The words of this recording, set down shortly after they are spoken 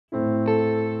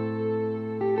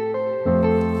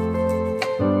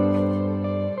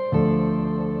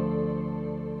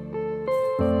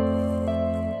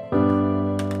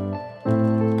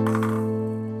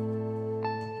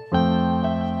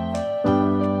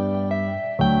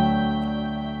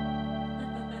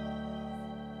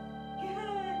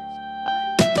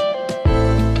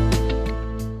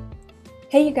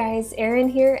Hey you guys, Erin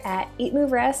here at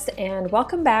EatMoveRest and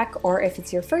welcome back, or if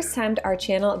it's your first time to our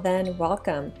channel, then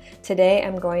welcome. Today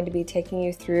I'm going to be taking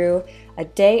you through a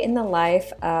day in the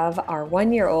life of our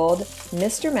 1-year-old,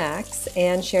 Mr. Max,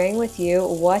 and sharing with you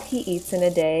what he eats in a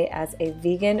day as a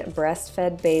vegan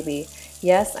breastfed baby.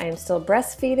 Yes, I am still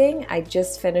breastfeeding. I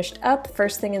just finished up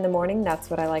first thing in the morning. That's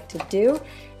what I like to do.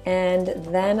 And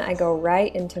then I go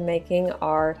right into making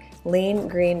our lean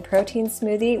green protein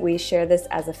smoothie. We share this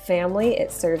as a family.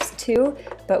 It serves 2,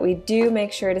 but we do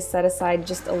make sure to set aside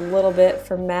just a little bit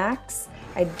for Max.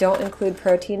 I don't include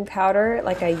protein powder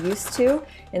like I used to.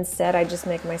 Instead, I just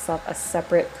make myself a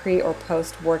separate pre or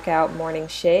post workout morning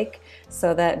shake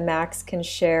so that Max can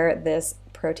share this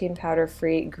protein powder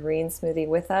free green smoothie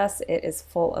with us. It is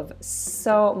full of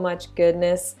so much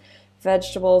goodness,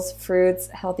 vegetables, fruits,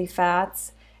 healthy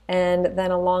fats. And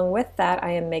then along with that,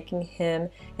 I am making him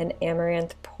an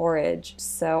amaranth porridge.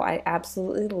 So I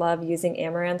absolutely love using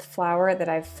amaranth flour that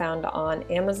I've found on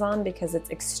Amazon because it's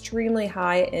extremely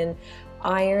high in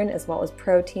iron as well as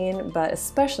protein, but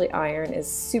especially iron is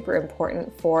super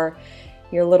important for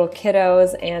your little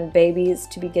kiddos and babies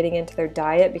to be getting into their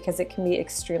diet because it can be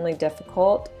extremely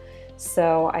difficult.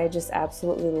 So I just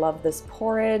absolutely love this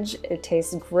porridge. It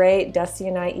tastes great. Dusty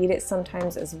and I eat it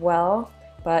sometimes as well.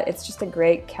 But it's just a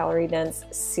great calorie-dense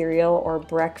cereal or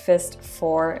breakfast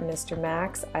for Mr.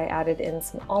 Max. I added in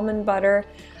some almond butter.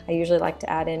 I usually like to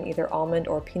add in either almond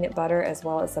or peanut butter as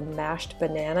well as a mashed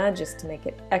banana just to make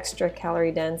it extra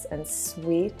calorie-dense and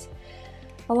sweet,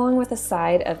 along with a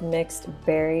side of mixed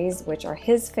berries, which are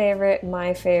his favorite,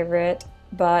 my favorite.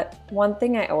 But one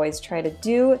thing I always try to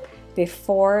do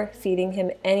before feeding him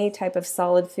any type of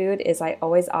solid food is I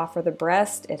always offer the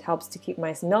breast. It helps to keep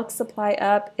my milk supply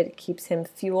up. It keeps him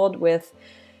fueled with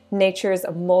nature's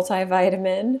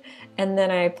multivitamin. And then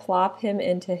I plop him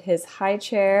into his high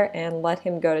chair and let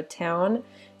him go to town.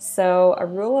 So a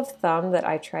rule of thumb that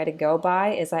I try to go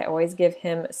by is I always give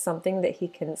him something that he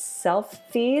can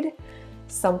self-feed,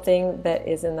 something that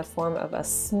is in the form of a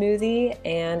smoothie,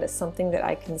 and something that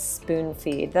I can spoon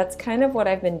feed. That's kind of what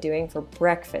I've been doing for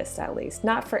breakfast, at least.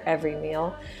 Not for every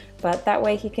meal, but that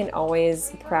way he can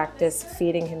always practice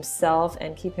feeding himself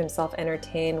and keep himself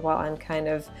entertained while I'm kind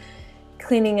of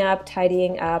cleaning up,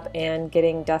 tidying up, and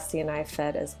getting Dusty and I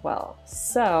fed as well.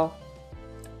 So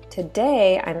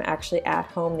today I'm actually at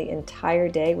home the entire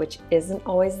day, which isn't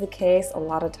always the case. A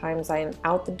lot of times I am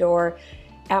out the door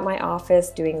at my office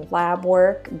doing lab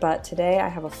work, but today I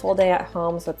have a full day at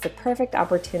home, so it's the perfect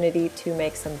opportunity to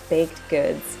make some baked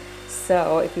goods.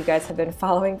 So if you guys have been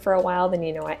following for a while, then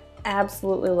you know I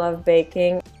absolutely love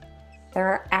baking. There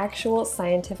are actual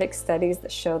scientific studies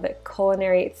that show that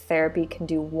culinary therapy can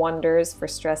do wonders for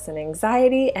stress and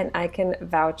anxiety, and I can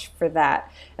vouch for that,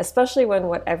 especially when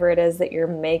whatever it is that you're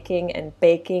making and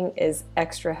baking is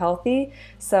extra healthy.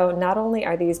 So not only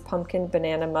are these pumpkin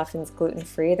banana muffins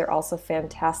gluten-free, they're also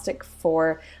fantastic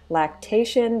for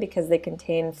lactation because they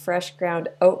contain fresh ground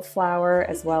oat flour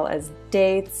as well as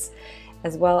dates,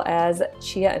 as well as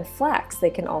chia and flax. They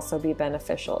can also be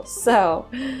beneficial. So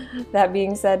that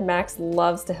being said, Max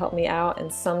loves to help me out,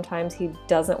 and sometimes he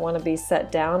doesn't want to be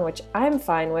set down, which I'm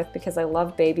fine with because I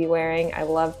love baby wearing. I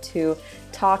love to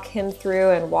talk him through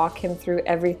and walk him through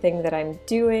everything that I'm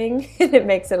doing. It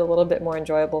makes it a little bit more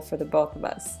enjoyable for the both of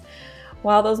us.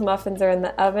 While those muffins are in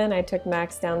the oven, I took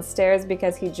Max downstairs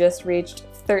because he just reached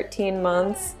 13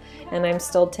 months and I'm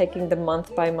still taking the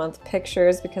month-by-month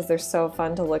pictures because they're so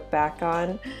fun to look back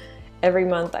on. Every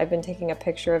month I've been taking a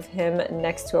picture of him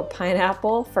next to a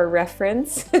pineapple for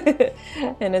reference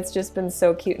and it's just been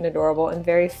so cute and adorable and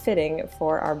very fitting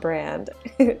for our brand.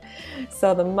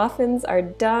 So the muffins are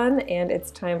done and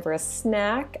it's time for a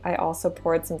snack. I also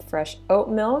poured some fresh oat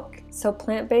milk. So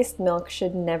plant-based milk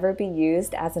should never be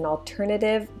used as an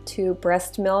alternative to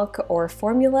breast milk or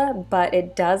formula, but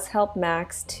it does help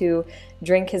Max to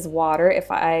drink his water.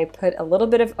 If I put a little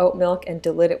bit of oat milk and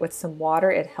dilute it with some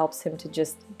water, it helps him to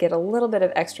just get a little bit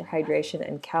of extra hydration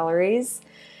and calories.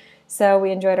 So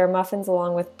we enjoyed our muffins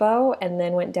along with Bo and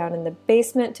then went down in the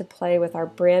basement to play with our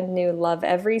brand new Love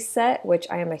Every set, which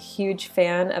I am a huge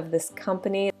fan of this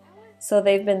company. So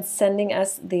they've been sending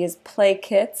us these play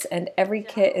kits, and every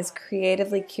kit is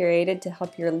creatively curated to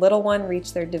help your little one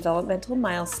reach their developmental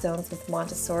milestones with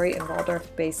Montessori and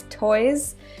Waldorf-based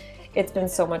toys. It's been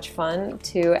so much fun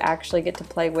to actually get to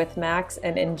play with Max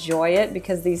and enjoy it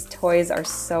because these toys are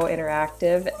so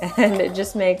interactive and it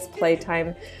just makes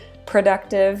playtime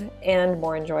productive and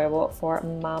more enjoyable for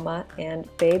mama and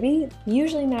baby.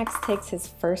 Usually Max takes his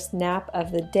first nap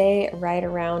of the day right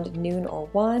around noon or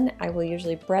 1. I will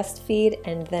usually breastfeed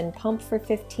and then pump for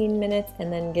 15 minutes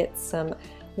and then get some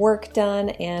work done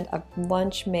and a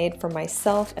lunch made for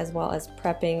myself, as well as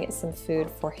prepping some food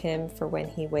for him for when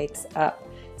he wakes up.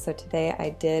 So today I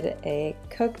did a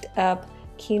cooked up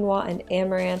quinoa and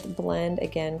amaranth blend,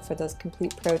 again for those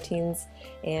complete proteins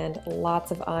and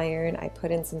lots of iron. I put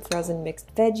in some frozen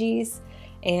mixed veggies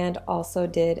and also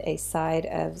did a side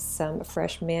of some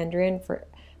fresh mandarin for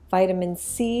vitamin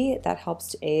C that helps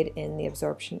to aid in the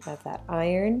absorption of that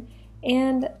iron,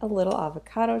 and a little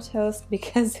avocado toast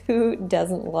because who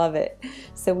doesn't love it?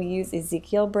 So we use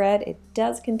Ezekiel bread. It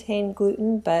does contain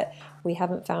gluten, but we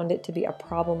haven't found it to be a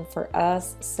problem for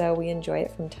us, so we enjoy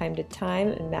it from time to time,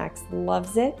 and Max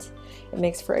loves it. It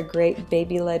makes for a great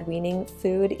baby-led weaning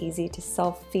food, easy to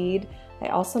self-feed. I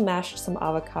also mashed some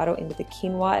avocado into the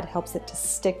quinoa. It helps it to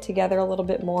stick together a little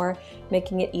bit more,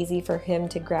 making it easy for him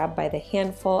to grab by the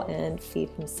handful and feed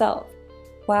himself.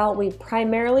 While we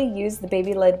primarily use the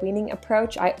baby-led weaning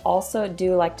approach, I also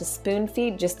do like to spoon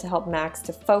feed just to help Max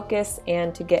to focus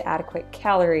and to get adequate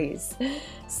calories.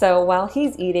 So while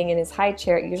he's eating in his high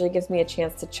chair, it usually gives me a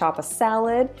chance to chop a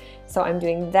salad. So I'm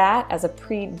doing that as a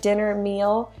pre-dinner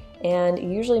meal, and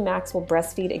usually Max will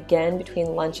breastfeed again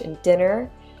between lunch and dinner.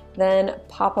 Then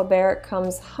Papa Bear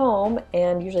comes home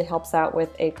and usually helps out with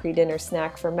a pre-dinner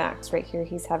snack for Max. Right here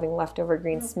he's having leftover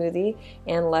green smoothie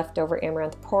and leftover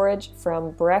amaranth porridge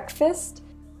from breakfast.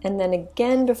 And then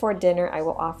again before dinner I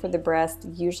will offer the breast.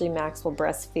 Usually Max will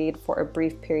breastfeed for a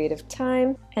brief period of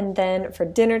time. And then for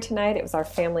dinner tonight, it was our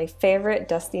family favorite.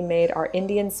 Dusty made our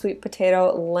Indian sweet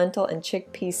potato, lentil, and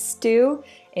chickpea stew.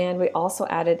 And we also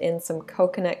added in some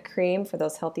coconut cream for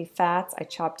those healthy fats. I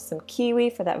chopped some kiwi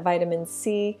for that vitamin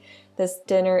C. This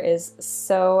dinner is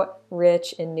so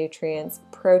rich in nutrients,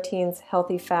 proteins,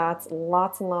 healthy fats,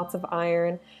 lots and lots of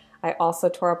iron. I also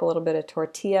tore up a little bit of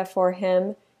tortilla for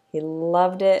him. He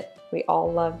loved it. We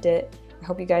all loved it. I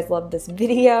hope you guys loved this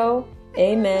video.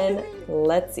 Amen.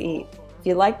 Let's eat. If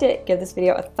you liked it, give this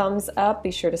video a thumbs up. Be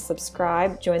sure to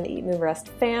subscribe, join the EatMoveRest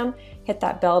fam, hit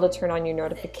that bell to turn on your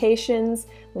notifications,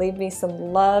 leave me some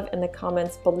love in the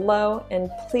comments below, and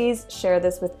please share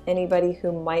this with anybody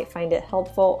who might find it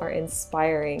helpful or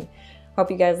inspiring.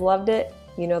 Hope you guys loved it.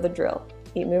 You know the drill.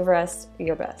 EatMoveRest,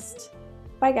 your best.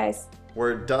 Bye guys.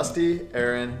 We're Dusty,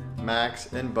 Aaron,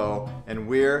 Max, and Bo, and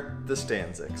we're the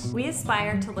Stanzics. We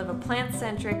aspire to live a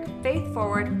plant-centric,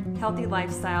 faith-forward, healthy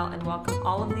lifestyle and welcome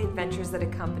all of the adventures that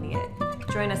accompany it.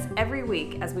 Join us every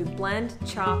week as we blend,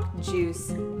 chop,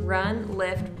 juice, run,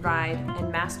 lift, ride, and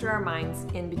master our minds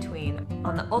in between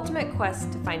on the ultimate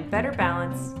quest to find better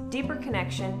balance, deeper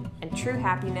connection, and true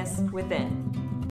happiness within.